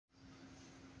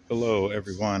Hello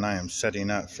everyone, I am setting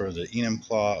up for the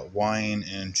Enumclaw Wine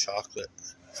and Chocolate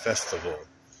Festival.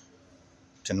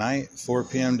 Tonight, 4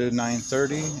 p.m. to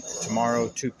 9:30, tomorrow,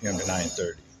 2 p.m. to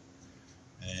 9:30.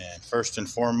 And first and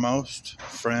foremost,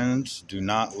 friends, do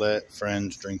not let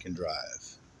friends drink and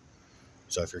drive.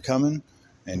 So if you're coming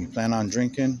and you plan on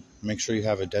drinking, make sure you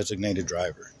have a designated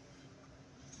driver.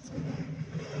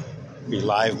 Be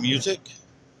live music.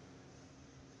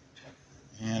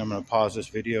 And I'm going to pause this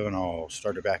video and I'll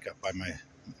start it back up by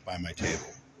my table.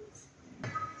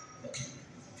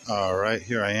 All right,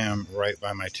 here I am right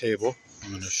by my table. I'm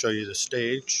going to show you the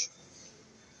stage.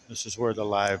 This is where the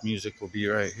live music will be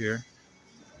right here.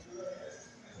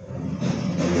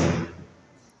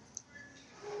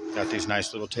 Got these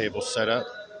nice little tables set up.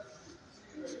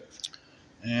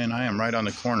 And I am right on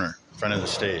the corner in front of the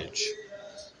stage.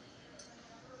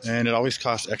 And it always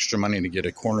costs extra money to get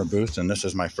a corner booth, and this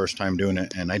is my first time doing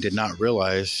it, and I did not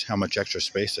realize how much extra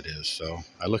space it is, so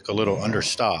I look a little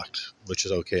understocked, which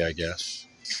is okay, I guess.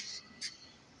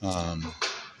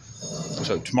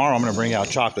 So tomorrow I'm going to bring out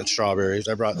chocolate strawberries.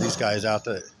 I brought these guys out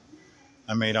that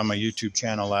I made on my YouTube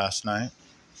channel last night.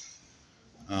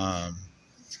 And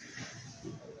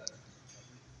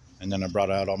then I brought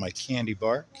out all my candy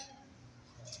bark.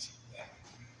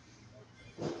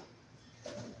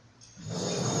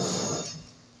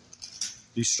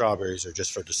 These strawberries are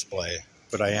just for display,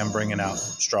 but I am bringing out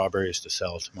strawberries to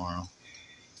sell tomorrow.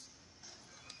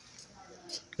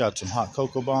 Got some hot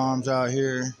cocoa bombs out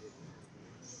here.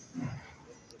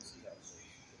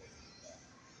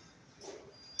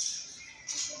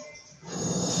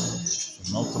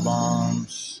 Some mocha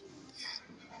bombs.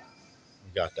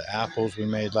 We got the apples we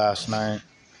made last night.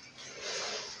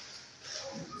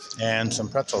 And some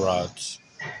pretzel rods.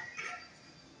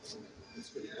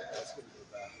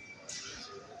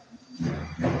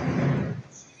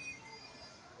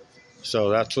 So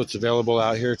that's what's available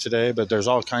out here today, but there's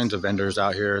all kinds of vendors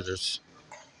out here. There's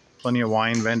plenty of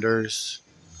wine vendors,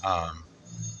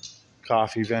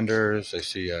 coffee vendors. I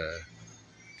see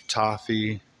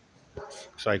toffee.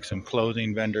 Looks like some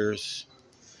clothing vendors.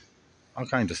 All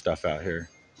kinds of stuff out here.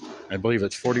 I believe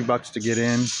it's $40 to get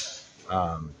in,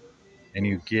 and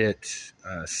you get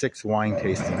 6 wine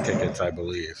tasting tickets, I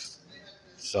believe.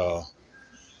 So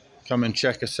come and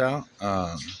check us out.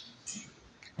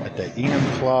 At the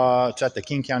Enumclaw, it's at the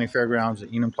King County Fairgrounds, the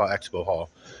Enumclaw Expo Hall.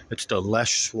 It's the Les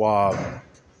Schwab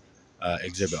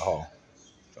exhibit hall.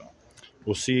 So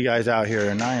we'll see you guys out here,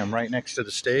 and I am right next to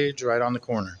the stage, right on the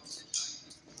corner.